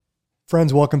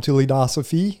Friends, welcome to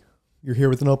Leadosophy. You're here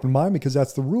with an open mind because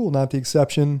that's the rule, not the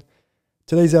exception.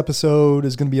 Today's episode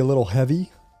is going to be a little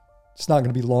heavy. It's not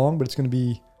going to be long, but it's going to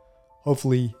be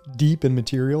hopefully deep in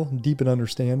material, deep in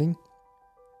understanding.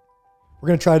 We're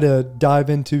going to try to dive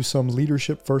into some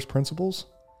leadership first principles,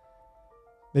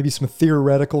 maybe some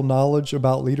theoretical knowledge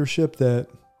about leadership that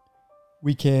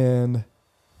we can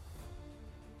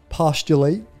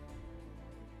postulate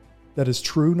that is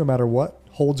true no matter what,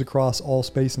 holds across all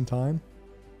space and time.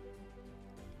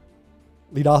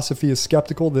 Leadosophy is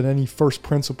skeptical that any first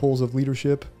principles of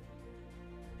leadership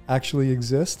actually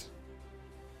exist.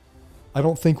 I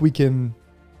don't think we can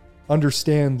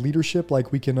understand leadership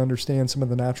like we can understand some of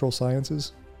the natural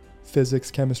sciences, physics,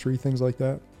 chemistry, things like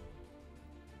that.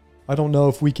 I don't know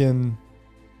if we can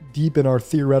deepen our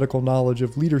theoretical knowledge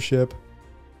of leadership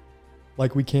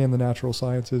like we can the natural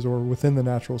sciences or within the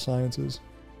natural sciences.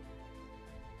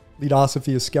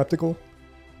 Leadosophy is skeptical,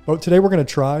 but today we're going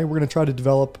to try to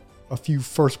develop a few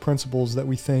first principles that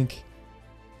we think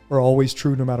are always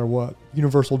true no matter what,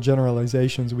 universal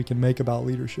generalizations we can make about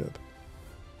leadership.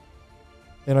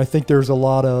 And I think there are a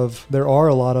lot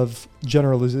of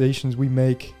generalizations we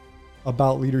make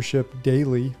about leadership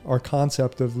daily, our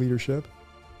concept of leadership,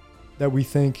 that we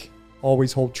think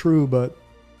always hold true, but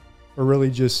are really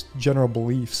just general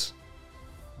beliefs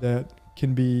that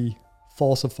can be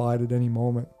falsified at any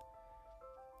moment.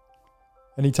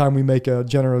 Anytime we make a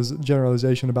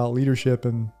generalization about leadership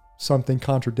and something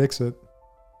contradicts it,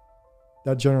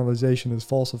 that generalization is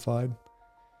falsified.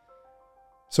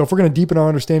 So if we're going to deepen our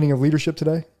understanding of leadership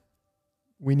today,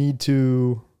 we need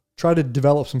to try to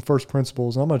develop some first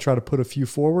principles. I'm going to try to put a few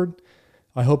forward.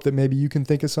 I hope that maybe you can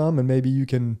think of some and maybe you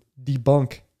can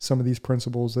debunk some of these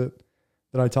principles that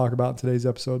I talk about in today's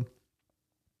episode.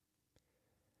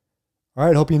 All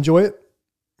right, hope you enjoy it.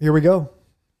 Here we go.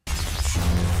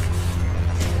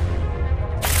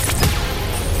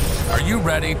 Are you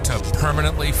ready to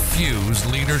permanently fuse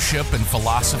leadership and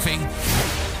philosophy?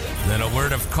 Then a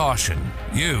word of caution.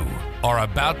 You are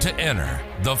about to enter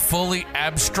the fully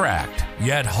abstract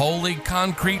yet wholly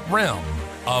concrete realm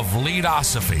of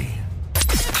Leadosophy.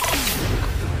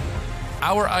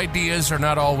 Our ideas are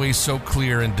not always so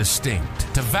clear and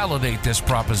distinct. To validate this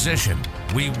proposition,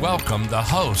 we welcome the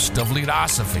host of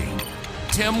Leadosophy,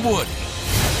 Tim Woody.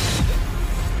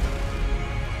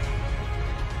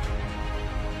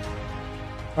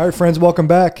 All right, friends, welcome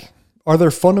back. Are there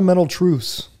fundamental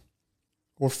truths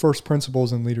or first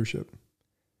principles in leadership?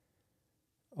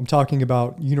 I'm talking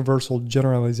about universal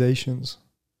generalizations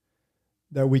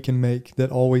that we can make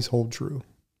that always hold true.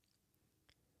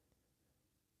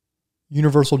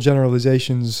 Universal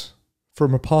generalizations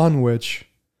from upon which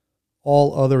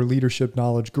all other leadership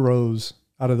knowledge grows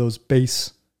out of those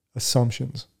base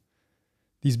assumptions.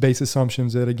 These base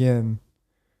assumptions that, again,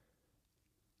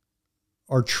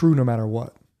 are true no matter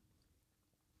what.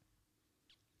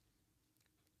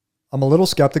 I'm a little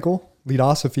skeptical.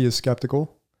 Leadosophy is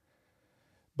skeptical.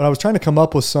 But I was trying to come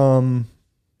up with some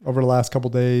over the last couple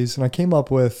days, and I came up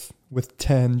with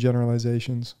 10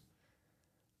 generalizations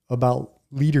about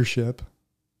leadership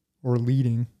or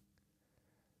leading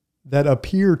that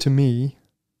appear to me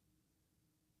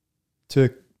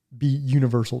to be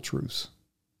universal truths.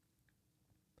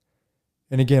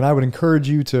 And again, I would encourage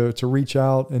you to reach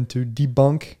out and to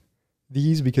debunk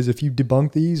these, because if you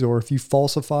debunk these or if you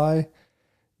falsify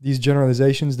these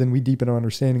generalizations, then we deepen our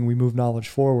understanding. We move knowledge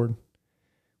forward.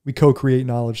 We co-create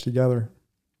knowledge together.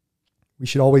 We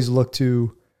should always look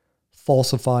to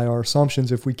falsify our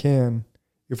assumptions if we can.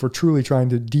 If we're truly trying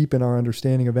to deepen our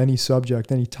understanding of any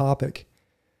subject, any topic,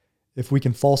 if we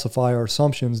can falsify our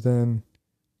assumptions, then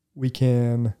we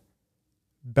can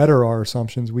better our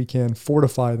assumptions. We can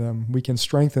fortify them. We can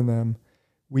strengthen them.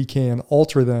 We can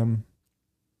alter them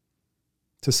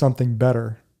to something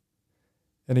better.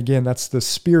 And again, that's the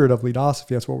spirit of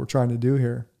Leadosophy. That's what we're trying to do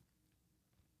here.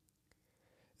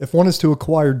 If one is to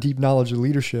acquire deep knowledge of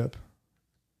leadership,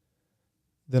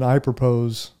 then I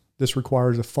propose this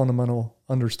requires a fundamental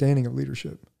understanding of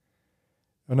leadership.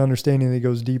 An understanding that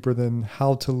goes deeper than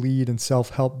how to lead in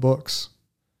self-help books,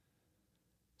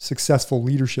 successful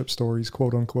leadership stories,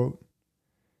 quote unquote.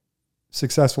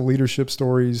 Successful leadership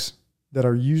stories that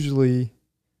are usually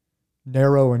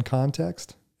narrow in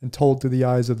context and told through the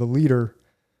eyes of the leader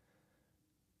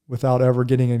without ever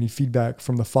getting any feedback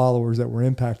from the followers that were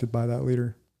impacted by that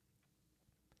leader.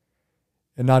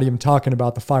 And not even talking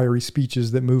about the fiery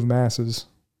speeches that move masses.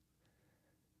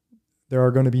 There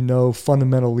are going to be no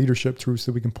fundamental leadership truths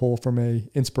that we can pull from an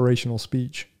inspirational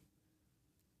speech,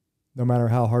 no matter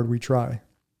how hard we try.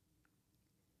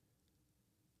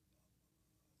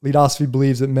 Leadosophy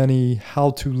believes that many how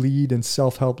to lead and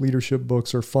self-help leadership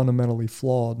books are fundamentally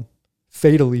flawed,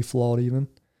 fatally flawed even.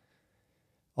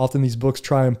 Often these books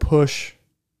try and push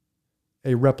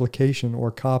a replication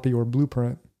or copy or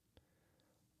blueprint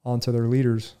onto their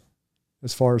leaders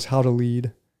as far as how to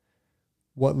lead,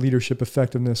 what leadership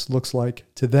effectiveness looks like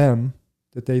to them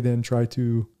that they then try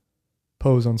to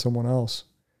pose on someone else,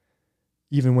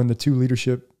 even when the two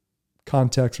leadership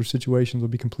contexts or situations will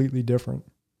be completely different.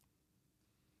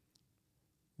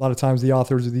 A lot of times the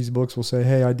authors of these books will say,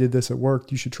 hey, I did this at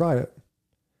work, you should try it.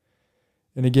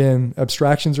 And again,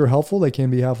 abstractions are helpful. They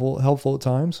can be helpful at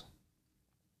times.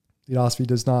 Leadosophy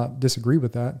does not disagree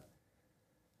with that.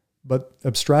 But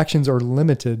abstractions are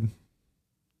limited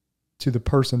to the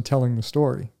person telling the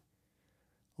story.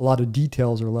 A lot of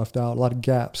details are left out. A lot of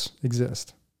gaps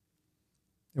exist.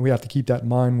 And we have to keep that in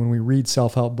mind when we read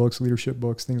self-help books, leadership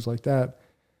books, things like that.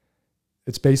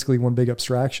 It's basically one big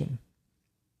abstraction.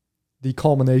 The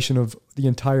culmination of the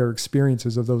entire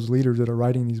experiences of those leaders that are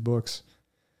writing these books,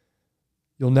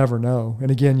 you'll never know.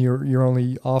 And again, you're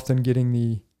only often getting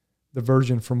the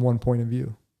version from one point of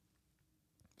view.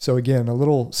 So again, a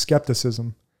little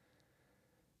skepticism.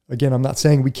 Again, I'm not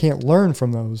saying we can't learn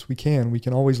from those. We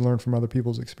can always learn from other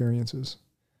people's experiences.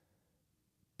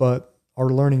 But our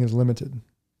learning is limited.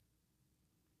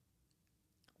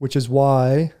 Which is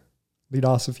why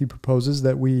Leadosophy proposes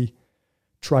that we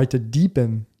try to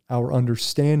deepen our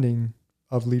understanding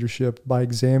of leadership by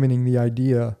examining the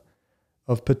idea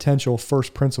of potential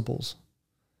first principles,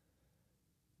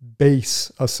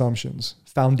 base assumptions,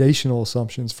 foundational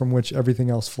assumptions from which everything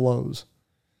else flows.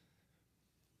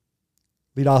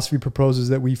 Leadosophy proposes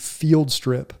that we field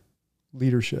strip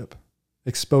leadership,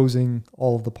 exposing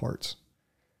all of the parts,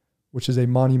 which is a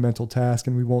monumental task,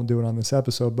 and we won't do it on this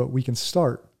episode, but we can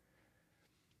start.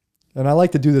 And I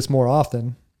like to do this more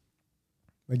often.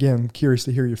 Again, I'm curious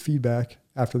to hear your feedback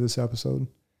after this episode.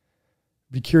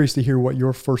 Be curious to hear what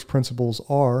your first principles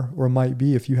are, or might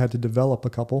be if you had to develop a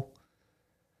couple.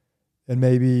 And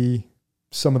maybe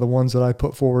some of the ones that I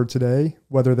put forward today,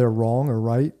 whether they're wrong or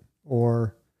right,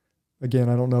 or again,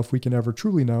 I don't know if we can ever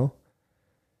truly know.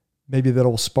 Maybe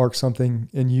that'll spark something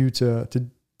in you to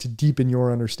deepen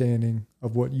your understanding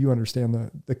of what you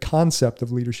understand the concept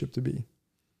of leadership to be.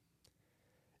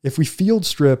 If we field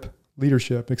strip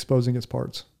leadership, exposing its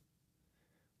parts,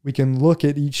 we can look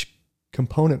at each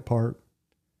component part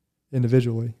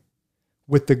individually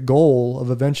with the goal of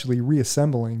eventually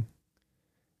reassembling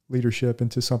leadership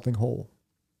into something whole.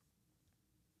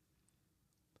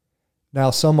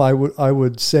 Now, I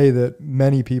would say that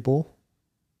many people,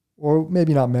 or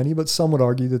maybe not many, but some would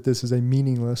argue that this is a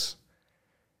meaningless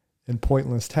and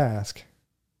pointless task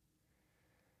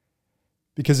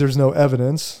because there's no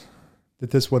evidence that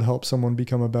this would help someone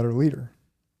become a better leader.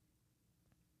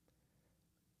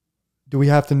 Do we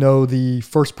have to know the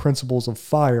first principles of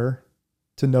fire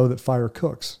to know that fire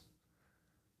cooks?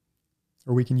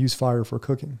 Or we can use fire for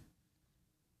cooking?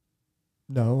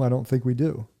 No, I don't think we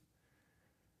do.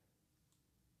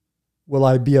 Will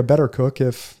I be a better cook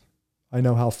if I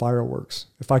know how fire works?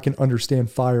 If I can understand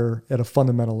fire at a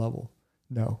fundamental level?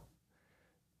 No.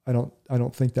 I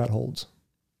don't think that holds.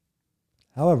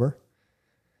 However,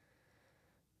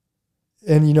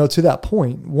 and to that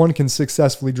point, one can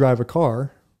successfully drive a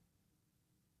car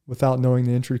without knowing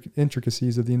the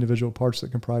intricacies of the individual parts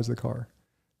that comprise the car.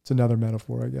 It's another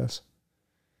metaphor, I guess.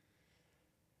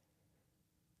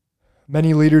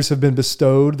 Many leaders have been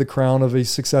bestowed the crown of a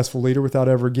successful leader without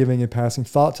ever giving a passing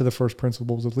thought to the first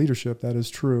principles of leadership. That is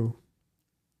true.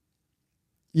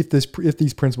 If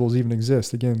these principles even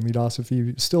exist, again,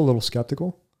 Leadosophy is still a little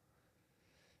skeptical.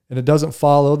 And it doesn't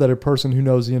follow that a person who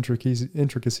knows the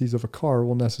intricacies of a car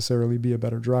will necessarily be a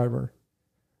better driver.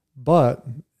 But,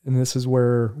 and this is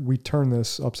where we turn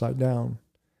this upside down,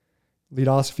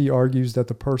 Leadosophy argues that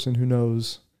the person who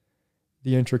knows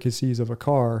the intricacies of a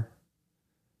car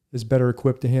is better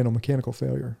equipped to handle mechanical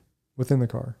failure within the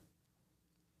car.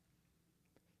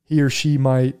 He or she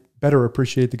might better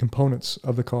appreciate the components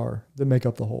of the car that make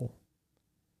up the whole.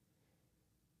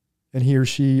 And he or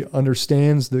she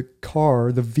understands the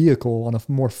car, the vehicle, on a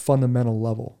more fundamental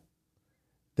level.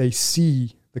 They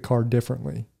see the car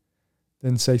differently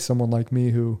than, say, someone like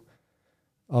me who,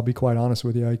 I'll be quite honest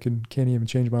with you, I can't even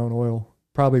change my own oil.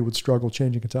 Probably would struggle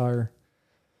changing a tire.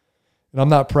 And I'm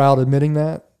not proud admitting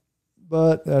that,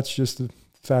 but that's just the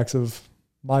facts of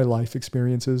my life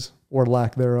experiences or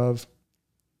lack thereof.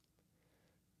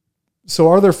 So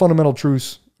are there fundamental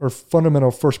truths or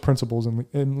fundamental first principles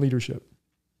in leadership?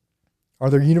 Are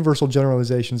there universal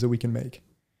generalizations that we can make?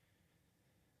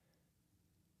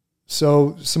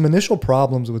 So some initial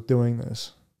problems with doing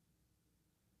this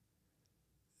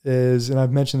is, and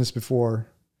I've mentioned this before,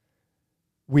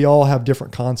 we all have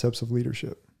different concepts of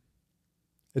leadership.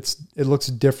 It looks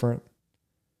different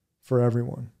for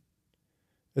everyone.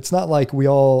 It's not like we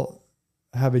all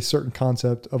have a certain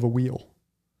concept of a wheel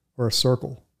or a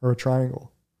circle or a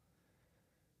triangle.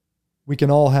 We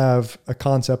can all have a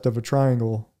concept of a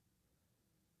triangle,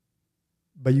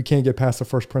 but you can't get past the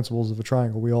first principles of a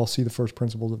triangle. We all see the first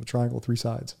principles of a triangle, 3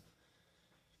 sides,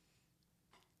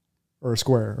 or a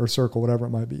square or a circle, whatever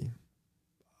it might be.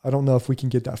 I don't know if we can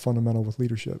get that fundamental with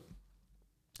leadership,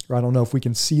 or I don't know if we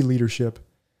can see leadership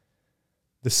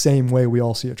the same way we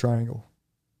all see a triangle.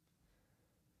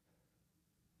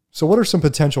 So what are some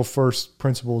potential first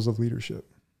principles of leadership?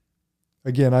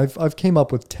 Again, I've came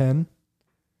up with 10.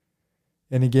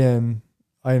 And again,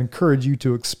 I encourage you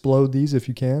to explode these if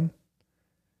you can,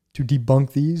 to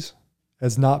debunk these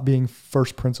as not being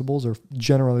first principles or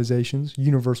generalizations,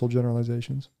 universal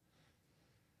generalizations.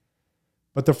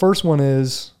 But the first one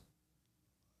is,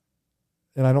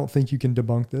 and I don't think you can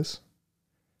debunk this,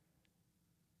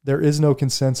 there is no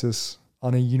consensus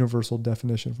on a universal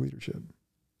definition of leadership.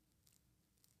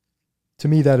 To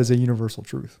me, that is a universal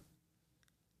truth.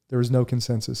 There is no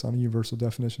consensus on a universal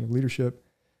definition of leadership.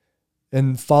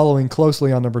 And following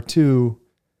closely on number 2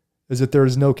 is that there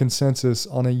is no consensus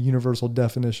on a universal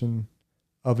definition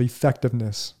of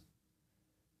effectiveness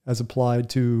as applied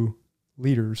to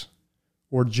leaders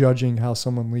or judging how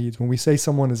someone leads. When we say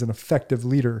someone is an effective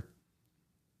leader,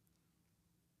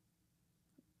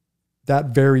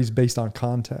 that varies based on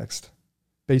context,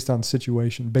 based on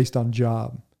situation, based on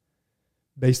job,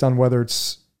 based on whether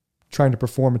it's trying to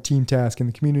perform a team task in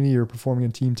the community or performing a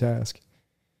team task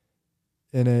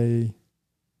in a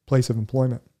place of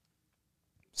employment.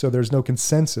 So there's no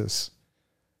consensus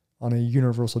on a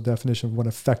universal definition of what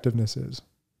effectiveness is.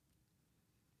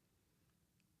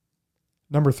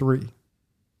 Number 3,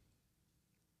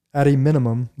 at a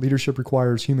minimum, leadership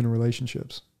requires human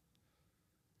relationships.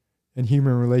 And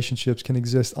human relationships can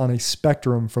exist on a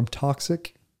spectrum from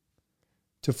toxic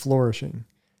to flourishing.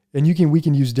 And we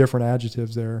can use different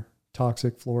adjectives there,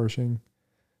 toxic, flourishing.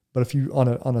 But if you on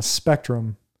a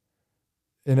spectrum,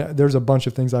 and there's a bunch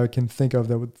of things I can think of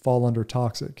that would fall under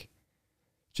toxic.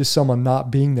 Just someone not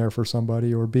being there for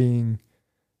somebody or being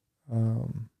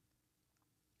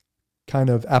kind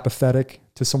of apathetic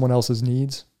to someone else's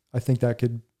needs. I think that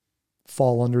could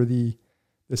fall under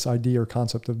this idea or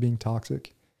concept of being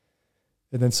toxic.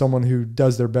 And then someone who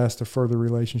does their best to further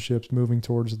relationships, moving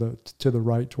towards to the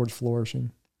right, towards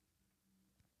flourishing.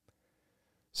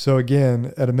 So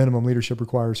again, at a minimum, leadership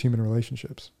requires human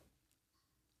relationships.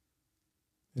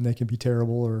 And they can be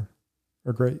terrible or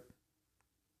great.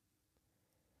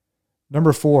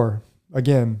 Number 4,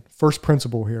 again, first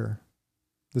principle here.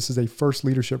 This is a first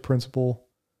leadership principle,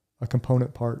 a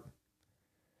component part.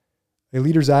 A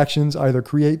leader's actions either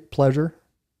create pleasure,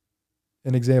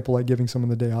 an example like giving someone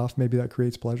the day off, maybe that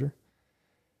creates pleasure.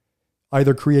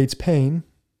 Either creates pain,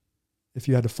 if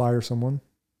you had to fire someone,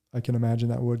 I can imagine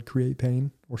that would create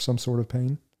pain or some sort of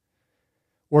pain.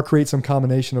 Or create some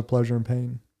combination of pleasure and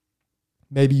pain.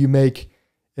 Maybe you make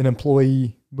an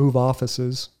employee move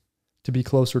offices to be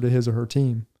closer to his or her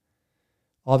team.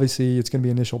 Obviously, it's going to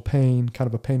be initial pain, kind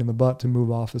of a pain in the butt to move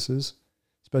offices,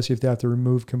 especially if they have to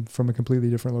remove from a completely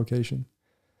different location.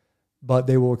 But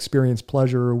they will experience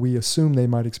pleasure, or we assume they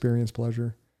might experience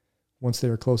pleasure once they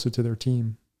are closer to their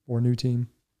team or new team.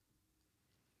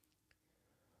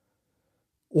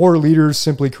 Or leaders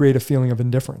simply create a feeling of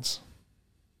indifference.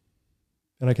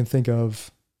 And I can think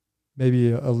of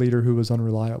maybe a leader who was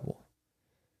unreliable.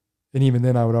 And even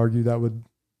then, I would argue that would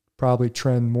probably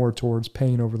trend more towards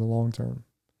pain over the long term.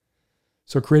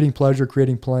 So creating pleasure,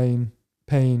 creating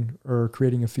pain, or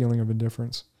creating a feeling of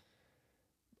indifference.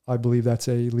 I believe that's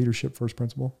a leadership first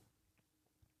principle.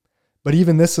 But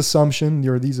even this assumption,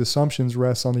 or these assumptions,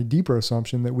 rests on a deeper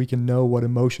assumption that we can know what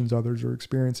emotions others are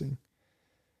experiencing,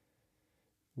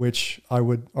 which I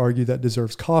would argue that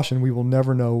deserves caution. We will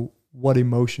never know what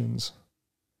emotions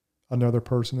another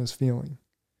person is feeling.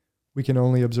 We can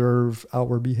only observe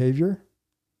outward behavior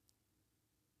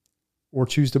or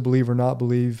choose to believe or not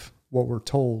believe what we're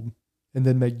told, and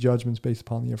then make judgments based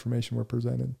upon the information we're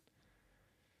presented.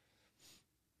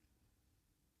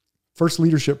 First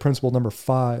leadership principle number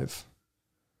 5.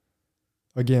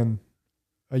 Again,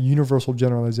 a universal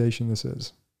generalization this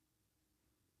is.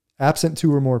 Absent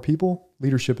 2 or more people,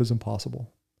 leadership is impossible.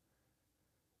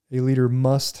 A leader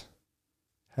must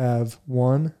have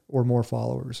 1 or more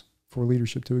followers for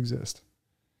leadership to exist.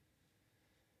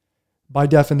 By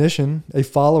definition, a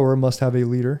follower must have a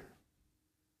leader,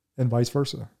 and vice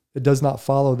versa. It does not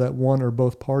follow that one or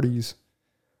both parties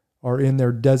are in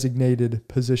their designated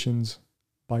positions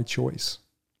by choice.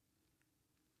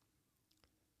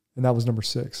 And that was number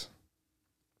 6.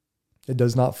 It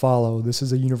does not follow, this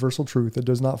is a universal truth, it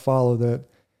does not follow that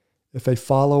if a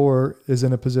follower is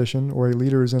in a position or a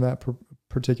leader is in that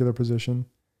particular position,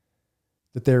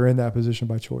 that they're in that position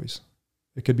by choice.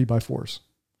 It could be by force.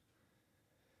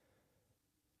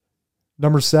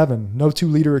 Number 7, no two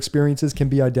leader experiences can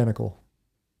be identical.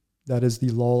 That is the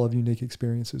law of unique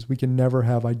experiences. We can never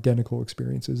have identical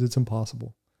experiences. It's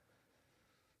impossible.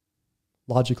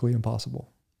 Logically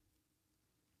impossible.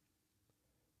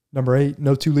 Number 8,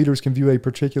 no two leaders can view a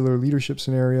particular leadership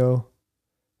scenario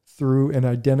through an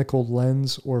identical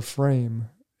lens or frame.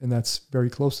 And that's very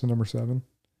close to number 7.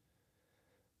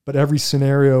 But every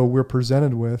scenario we're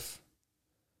presented with,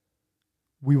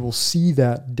 we will see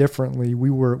that differently. We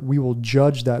will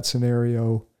judge that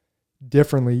scenario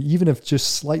differently, even if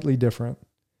just slightly different.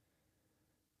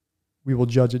 We will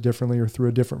judge it differently or through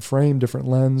a different frame, different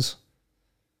lens.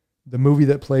 The movie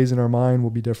that plays in our mind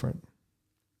will be different.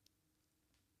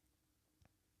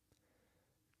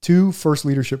 2 first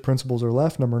leadership principles are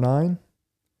left. Number 9,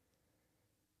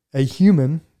 a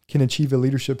human can achieve a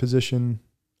leadership position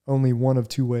only one of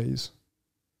 2 ways.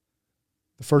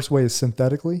 The first way is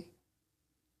synthetically.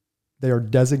 They are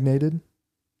designated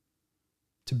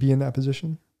to be in that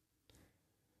position.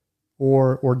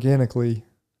 Or organically,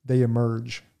 they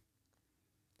emerge.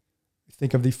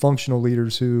 Think of the functional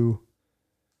leaders who,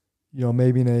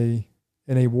 maybe in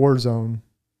a war zone,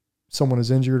 someone is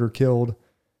injured or killed,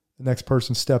 the next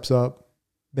person steps up,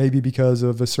 maybe because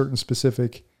of a certain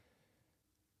specific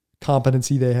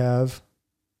competency they have,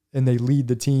 and they lead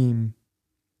the team,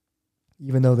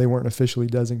 even though they weren't officially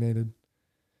designated.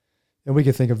 And we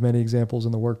can think of many examples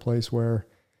in the workplace where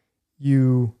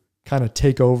you kind of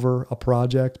take over a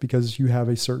project because you have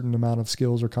a certain amount of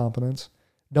skills or competence.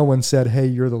 No one said, hey,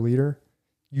 you're the leader.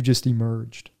 You just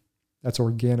emerged. That's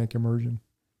organic immersion.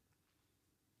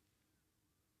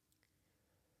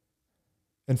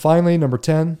 And finally, number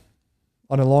 10,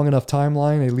 on a long enough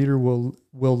timeline, a leader will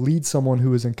lead someone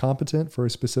who is incompetent for a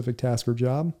specific task or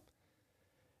job,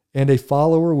 and a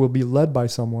follower will be led by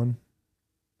someone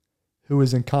who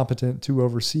is incompetent to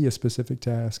oversee a specific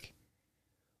task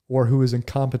or who is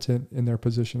incompetent in their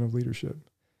position of leadership.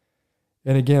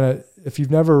 And again, if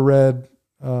you've never read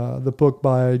the book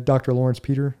by Dr. Lawrence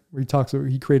Peter, where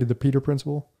he created the Peter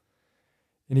Principle,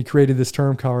 and he created this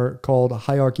term called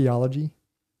hierarchyology.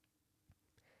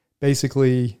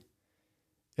 Basically,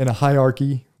 in a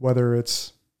hierarchy, whether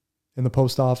it's in the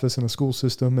post office, in a school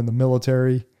system, in the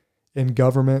military, in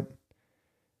government,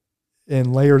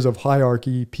 in layers of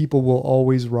hierarchy, people will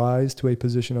always rise to a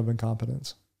position of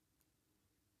incompetence.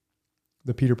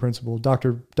 The Peter Principle.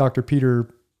 Dr.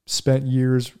 Peter spent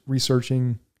years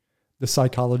researching the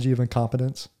psychology of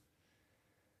incompetence,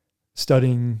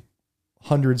 studying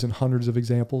hundreds and hundreds of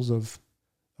examples of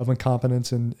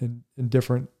incompetence in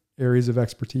different areas of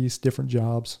expertise, different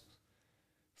jobs,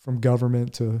 from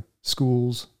government to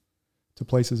schools to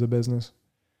places of business.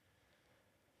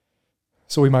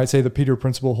 So we might say the Peter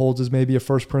Principle holds as maybe a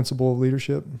first principle of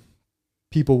leadership.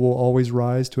 People will always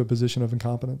rise to a position of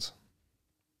incompetence.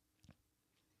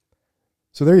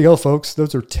 So there you go, folks.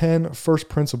 Those are 10 first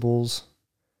principles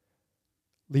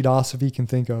Leadosophy can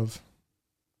think of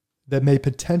that may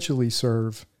potentially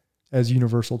serve as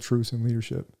universal truths in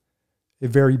leadership. A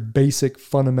very basic,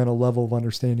 fundamental level of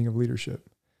understanding of leadership.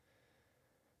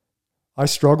 I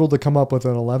struggled to come up with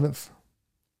an 11th.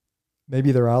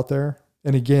 Maybe they're out there.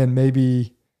 And again,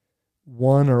 maybe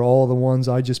one or all of the ones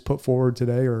I just put forward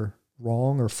today are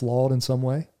wrong or flawed in some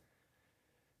way.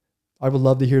 I would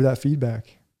love to hear that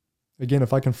feedback. Again,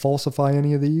 if I can falsify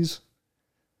any of these,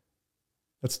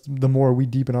 that's the more we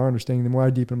deepen our understanding, the more I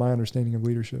deepen my understanding of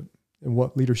leadership and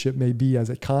what leadership may be as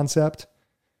a concept,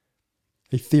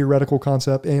 a theoretical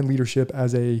concept, and leadership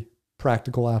as a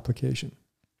practical application.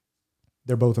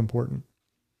 They're both important.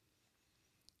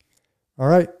 All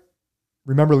right.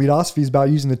 Remember, Leadosophy is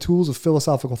about using the tools of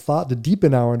philosophical thought to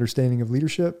deepen our understanding of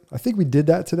leadership. I think we did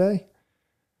that today.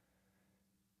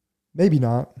 Maybe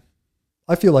not.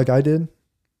 I feel like I did,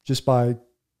 just by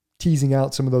teasing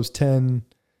out some of those 10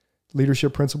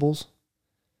 leadership principles.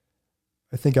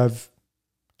 I think I've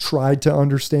tried to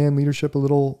understand leadership a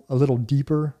little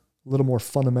deeper, a little more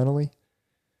fundamentally,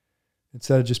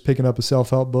 instead of just picking up a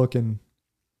self-help book and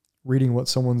reading what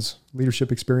someone's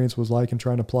leadership experience was like and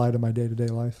trying to apply it to my day-to-day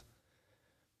life,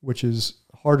 which is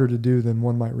harder to do than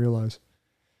one might realize.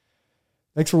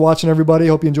 Thanks for watching, everybody.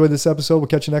 Hope you enjoyed this episode. We'll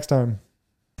catch you next time.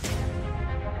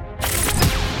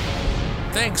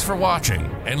 Thanks for watching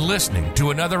and listening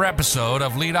to another episode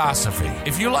of Leadosophy.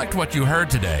 If you liked what you heard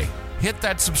today, hit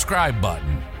that subscribe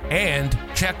button And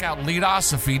check out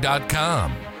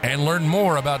Leadosophy.com and learn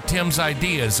more about Tim's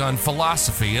ideas on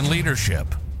philosophy and leadership.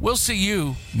 We'll see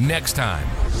you next time.